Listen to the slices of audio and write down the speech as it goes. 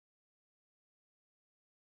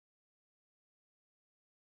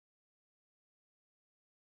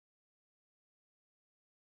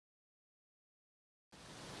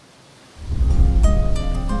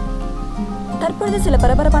தற்பொழுது சில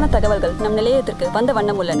பரபரப்பான தகவல்கள் நம் நிலையத்திற்கு வந்த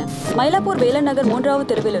வண்ணம் உள்ளன. மயிலாப்பூர் வேலன் நகர் 3வது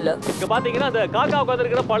தெருவில் உள்ள இங்க பாத்தீங்கன்னா அந்த காக்கா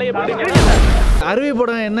உட்கார்ந்திருக்கிற பழைய பில்டிங். அருவி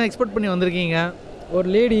படம் என்ன எக்ஸ்பெக்ட் பண்ணி வந்திருக்கீங்க? ஒரு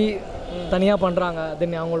லேடி தனியாக பண்ணுறாங்க,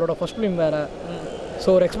 தென் அவங்களோட ஃபர்ஸ்ட் ஃபிலிம் வேறு. ஸோ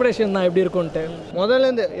ஒரு எக்ஸ்பெக்டேஷன் தான் எப்படி இருக்கும்ன்ட்டு.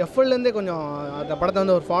 முதல்லேருந்து எஃப்எல்லேருந்தே கொஞ்சம் அந்த படத்தை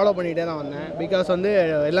வந்து ஒரு ஃபாலோ பண்ணிகிட்டே தான் வந்தேன். பிகாஸ் வந்து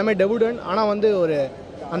எல்லாமே டெபியூடன். ஆனால் வந்து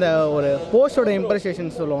அந்த ஒரு போஸ்டரோட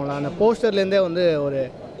இம்ப்ரெஷன்ஸ் சொல்லுவாங்களா, அந்த போஸ்டர்லேருந்தே வந்து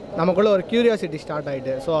நமக்குள்ளே ஒரு க்யூரியாசிட்டி ஸ்டார்ட்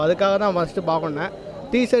ஆகிட்டு. ஸோ அதுக்காக தான் ஃபஸ்ட்டு பார்க்கணும்.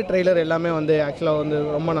 டீசர் ட்ரெய்லர் எல்லாமே வந்து ஆக்சுவலாக வந்து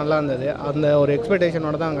ரொம்ப நல்லா இருந்தது. அந்த ஒரு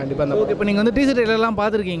எக்ஸ்பெக்டேஷனோட தான் கண்டிப்பாக அந்த. ஓகே, இப்போ நீங்கள் வந்து டீசர் ட்ரெய்லர்லாம்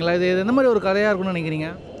பார்த்துருக்கீங்களா? இது எந்த மாதிரி ஒரு கதையாக இருக்கும்னு நினைக்கிறீங்க?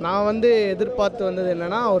 நான் வந்து எதிர்பார்த்து வந்தது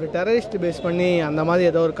என்னென்னா, ஒரு டெரரிஸ்ட் பேஸ் பண்ணி அந்த மாதிரி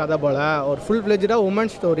ஏதோ ஒரு கதை போல், ஒரு ஃபுல் ஃப்ளெஜ்டாக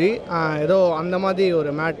உமன் ஸ்டோரி, ஏதோ அந்த மாதிரி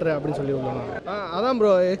ஒரு மேட்ரு அப்படின்னு சொல்லி விடுவாங்க. அதான்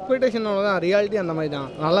ப்ரோ, எக்ஸ்பெக்டேஷனோட தான். ரியாலிட்டி அந்த மாதிரி தான்,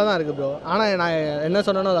 நல்லா தான் இருக்குது ப்ரோ. ஆனால் நான் என்ன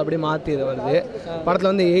சொன்னேனோ அதை அப்படியே மாற்றி இது வருது.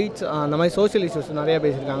 படத்தில் வந்து எய்ட்ஸ் அந்த மாதிரி சோஷியல் இஷ்யூஸ் நிறையா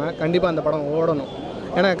பேசியிருக்காங்க. கண்டிப்பாக அந்த படம் ஓடணும்.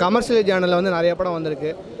 ஏன்னா கமர்ஷியல் சேனலில் வந்து நிறைய படம் வந்திருக்கு.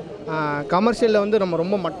 கமர்ஷியலில் வந்து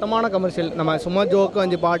ரொம்ப மட்டமான கமர்ஷியல். நம்ம சும்மா ஜோக்கு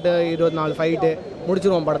 5 பாட்டு 24 ஃபைட்டு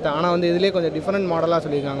முடிச்சிருவோம் படத்தை. ஆனால் வந்து இதிலே கொஞ்சம் டிஃப்ரெண்ட் மாடலாக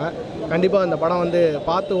சொல்லியிருக்காங்க. கண்டிப்பாக இந்த படம் வந்து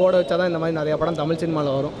பார்த்து ஓட வச்சா தான் இந்த மாதிரி நிறையா படம் தமிழ்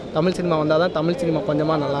சினிமாவில் வரும். தமிழ் சினிமா வந்தால் தான் தமிழ் சினிமா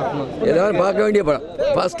கொஞ்சமாக நல்லா இருக்கணும். எல்லோரும் பார்க்க வேண்டிய படம்.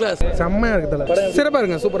 ஃபர்ஸ்ட் கிளாஸ், செம்மையாக இருக்குது. சிறப்பாக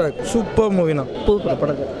இருக்குங்க, சூப்பராக இருக்குது. சூப்பர் மூவினா சூப்பர்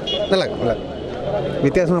படம், நல்லா நல்லா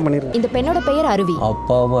வித்தியாசமாக பண்ணியிருக்கேன். இந்த பெண்ணோட பெயர் அருவி.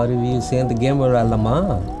 அப்பாவும் அருவியும் சேர்ந்து கேம் விளையாடலாமா?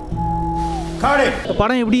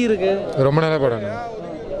 படம் எப்படி இருக்கு? ரொம்ப நல்ல படம்,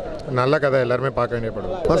 நல்ல கதை, எல்லாருமே பார்க்க வேண்டிய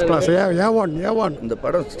படம். First class. ஏன் இந்த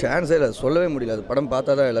படம் சான்ஸே இல்லை, சொல்லவே முடியல. அது படம்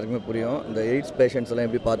பார்த்தா தான் எல்லாருக்குமே புரியும். இந்த எய்ட்ஸ் பேஷண்ட்ஸ் எல்லாம்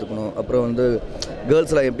எப்படி பார்த்துக்கணும், அப்புறம் வந்து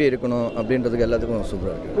கேர்ள்ஸ்லாம் எப்படி இருக்கணும் அப்படின்றதுக்கு எல்லாத்துக்கும்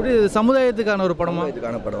சூப்பராக இருக்குது. இது சமுதாயத்துக்கான ஒரு படமா?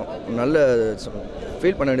 இதுக்கான படம் நல்ல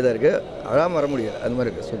ஃபீல் பண்ண வேண்டியதாக இருக்குது. அழகாக வர முடியாது, அது மாதிரி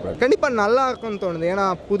இருக்குது. சூப்பராக கண்டிப்பாக நல்லா இருக்கும்னு தோணுது. ஏன்னா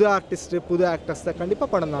புது ஆர்டிஸ்ட்டு புது ஆக்டர்ஸ் தான். கண்டிப்பாக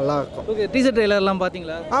படம் நல்லா இருக்கும். ஓகே, டீசர் ட்ரெய்லர்லாம்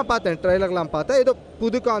பார்த்தீங்களா? பார்த்தேன், ட்ரெய்லர்லாம் பார்த்தேன். ஏதோ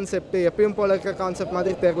புது கான்செப்ட், எப்பயும் போல இருக்க கான்செப்ட்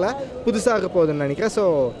மாதிரி தெரியல, புதுசாக இருக்க போகுதுன்னு நினைக்கிறேன். ஸோ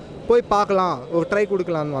போய் பார்க்கலாம், ஒரு ட்ரை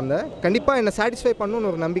கொடுக்கலான்னு வந்தேன். கண்டிப்பாக என்னை சாட்டிஸ்ஃபை பண்ணணும்னு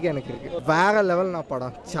ஒரு நம்பிக்கை எனக்கு இருக்குது. வேறு லெவல் நான்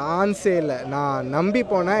படம், சான்ஸே இல்லை. நான் நம்பி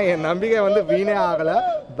போனேன், என் நம்பிக்கை வந்து வீணே ஆகலை.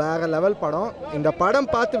 வேறு லெவல் படம். இந்த படம்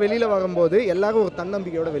பார்த்து வெளியில் வரும்போது எல்லோரும் ஒரு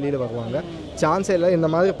தன்னம்பிக்கையோடு வெளியில் வருவாங்க. சான்ஸே இல்லை. இந்த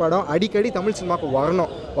மாதிரி படம் அடிக்கடி தமிழ் சினிமாவுக்கு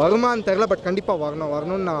வரணும். வருமானு தெரில, பட் கண்டிப்பாக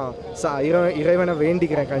வரணும்னு நான் இறைவனை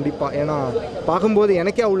வேண்டிக்கிறேன் கண்டிப்பாக. ஏன்னா பார்க்கும்போது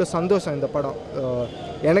எனக்கே அவ்வளோ சந்தோஷம். இந்த படம்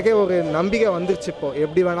எனக்கே ஒரு நம்பிக்கை வந்துருச்சு. இப்போது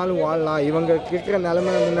எப்படி வேணாலும் வாழலாம், இவங்க இருக்கிற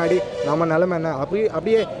நிலைமை முன்னாடி நம்ம நிலைமை என்ன,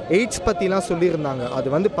 அப்படியே எய்ட்ஸ் பற்றிலாம் சொல்லியிருந்தாங்க. அது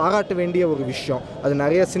வந்து பாராட்ட வேண்டிய ஒரு விஷயம். அது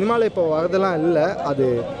நிறைய சினிமாவில் இப்போ வரதெல்லாம் இல்லை. அது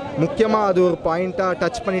முக்கியமாக அது ஒரு பாயிண்ட்டாக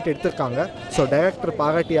டச் பண்ணிட்டு எடுத்திருக்காங்க. ஸோ டைரக்டர்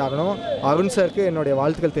பாராட்டி ஆகணும். அருண் சாருக்கு என்னுடைய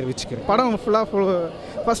வாழ்த்துக்கள் தெரிவிச்சுக்கிறேன். படம் ஃபுல்லாக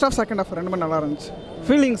ஃபர்ஸ்ட் ஆஃப் செகண்ட் ஆஃப் ரெண்டுமே நல்லா இருந்துச்சு.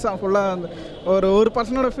 ஃபீலிங்ஸாக ஃபுல்லாக அந்த ஒரு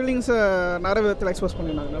பர்சனோட ஃபீலிங்ஸை நிறைய விதத்தில் எக்ஸ்போஸ்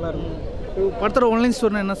பண்ணியிருந்தாங்க. நல்லா இருக்கும். படத்தோட ஒன்லைன்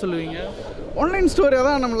ஸ்டோரினா என்ன சொல்லுவீங்க? ஆன்லைன் ஸ்டோரி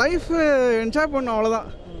தான், நம்ம லைஃபு என்ஜாய் பண்ணணும், அவ்வளோதான்.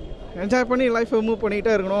 என்ஜாய் பண்ணி லைஃப்பை மூவ்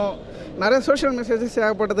பண்ணிகிட்டே இருக்கணும். நிறைய சோஷியல் மெசேஜஸ்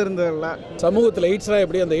ஏகப்பட்டது இருந்ததில்ல. சமூகத்தில் எய்ட்ஸ்லாம்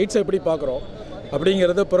எப்படி, அந்த எய்ட்ஸை எப்படி பார்க்குறோம்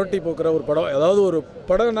அப்படிங்கிறத புரட்டி போக்குற ஒரு படம். அதாவது ஒரு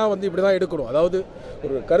படம்னா வந்து இப்படி தான் எடுக்கணும். அதாவது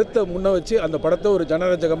ஒரு கருத்தை முன்னே வச்சு அந்த படத்தை ஒரு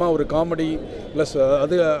ஜனரஞ்சகமாக ஒரு காமெடி ப்ளஸ்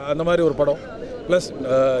அது அந்த மாதிரி ஒரு படம் ப்ளஸ்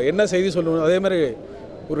என்ன செய்தி சொல்லணும். அதே மாதிரி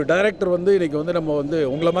ஒரு டைரக்டர் வந்து இன்றைக்கி வந்து நம்ம வந்து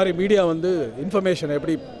உங்களை மாதிரி மீடியா வந்து இன்ஃபர்மேஷனை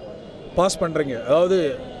எப்படி பாஸ் பண்ணுறீங்க அதாவது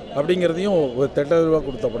அப்படிங்கிறதையும் ஒரு தெளிவாக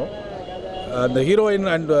கொடுத்த படம். அந்த heroine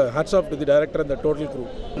and hats off to the director அந்த டோட்டல் க்ரூ.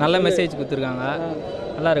 நல்ல மெசேஜ் கொடுத்துருக்காங்க,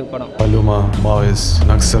 நல்லா இருக்கு படம். பலுமா மாவிஸ்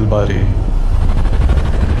நக்சல் பாரி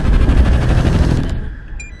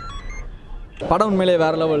படம் உண்மையிலே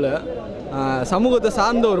வேறு லெவலில் சமூகத்தை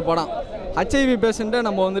சார்ந்த ஒரு படம். HIV பேஷண்ட்டை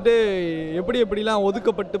நம்ம வந்துட்டு எப்படிலாம்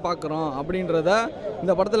ஒதுக்கப்பட்டு பார்க்குறோம் அப்படின்றத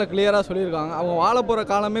இந்த படத்தில் கிளியராக சொல்லியிருக்காங்க. அவங்க வாழ போகிற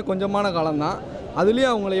காலமே கொஞ்சமான காலம்தான்.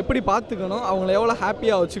 அதுலேயும் அவங்கள எப்படி பார்த்துக்கணும், அவங்கள எவ்வளோ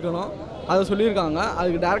ஹாப்பியாக வச்சுக்கணும் அதை சொல்லியிருக்காங்க.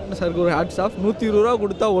 அதுக்கு டேரக்டர் சாருக்கு ஒரு ஹேட்ஸ் ஆஃப். 120 ரூபா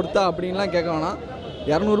கொடுத்தா ஒருத்தா அப்படின்லாம் கேட்க வேணாம்,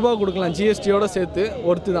 200 ரூபா கொடுக்கலாம் GSTயோடு சேர்த்து,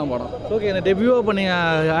 ஒருத்து தான் படம். ஓகே, இந்த டெபியூவாக பண்ணி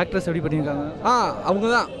ஆக்ட்ரஸ் எப்படி பண்ணியிருக்காங்க? அவங்க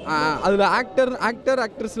தான் அதில்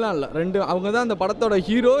ஆக்ட்ரஸ்லாம் இல்லை, ரெண்டு அவங்க தான் அந்த படத்தோட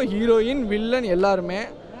ஹீரோயின் வில்லன் எல்லாருமே.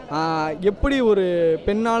 எப்படி ஒரு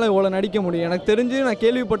பெண்ணால் இவ்வளோ நடிக்க முடியும்? எனக்கு தெரிஞ்சு நான்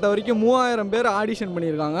கேள்விப்பட்ட வரைக்கும் 3000 பேர் ஆடிஷன்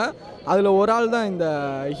பண்ணியிருக்காங்க. அதில் ஒரு ஆள் தான் இந்த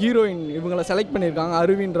ஹீரோயின் இவங்களை செலக்ட் பண்ணியிருக்காங்க,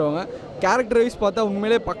 அருவின்றவங்க. கேரக்டர் வைஸ் பார்த்தா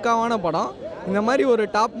உண்மையிலே பக்காவான படம். இந்த மாதிரி ஒரு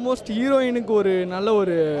டாப் மோஸ்ட் ஹீரோயினுக்கு ஒரு நல்ல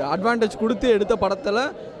ஒரு அட்வான்டேஜ் கொடுத்து எடுத்த படத்தில்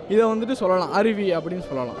இதை வந்துட்டு சொல்லலாம், அருவி அப்படின்னு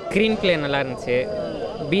சொல்லலாம். ஸ்க்ரீன் ப்ளே நல்லா இருந்துச்சு,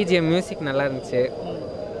 BGM மியூசிக் நல்லா இருந்துச்சு,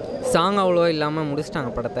 சாங் அவ்வளோ இல்லாமல்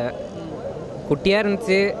முடிச்சிட்டாங்க படத்தை. குட்டியாக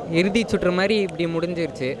இருந்துச்சு, இறுதி சுற்று மாதிரி இப்படி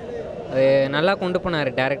முடிஞ்சிருச்சு. அது நல்லா கொண்டு போனார்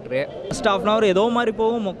director. First half an hour ஏதோ மாதிரி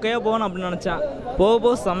போகும், மொக்கையாக போகணும் அப்படின்னு நினச்சேன்.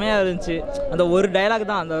 போக செம்மையாக இருந்துச்சு. அந்த ஒரு டைலாக்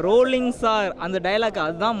தான், அந்த ரோலிங் சார் அந்த டைலாக்,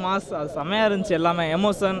 அதுதான் மாஸ். அது செம்மையாக இருந்துச்சு. எல்லாமே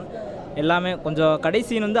எமோஷன் எல்லாமே கொஞ்சம்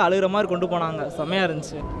கடைசி வந்து அழுகிற மாதிரி கொண்டு போனாங்க. செம்மையாக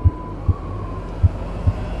இருந்துச்சு.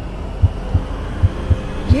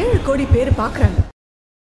 7 கோடி பேர் பார்க்குறாங்க.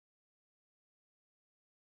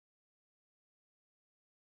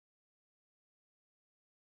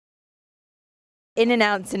 In and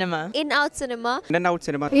out cinema. In out cinema. In and out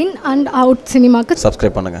cinema. In and out cinema.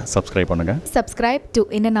 Subscribe பண்ணுங்க. Subscribe பண்ணுங்க. Subscribe to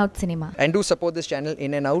In and Out Cinema. And do support this channel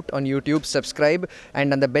In and Out on YouTube. Subscribe and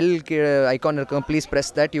on the bell icon, please press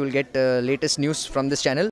that. You will get latest news from this channel.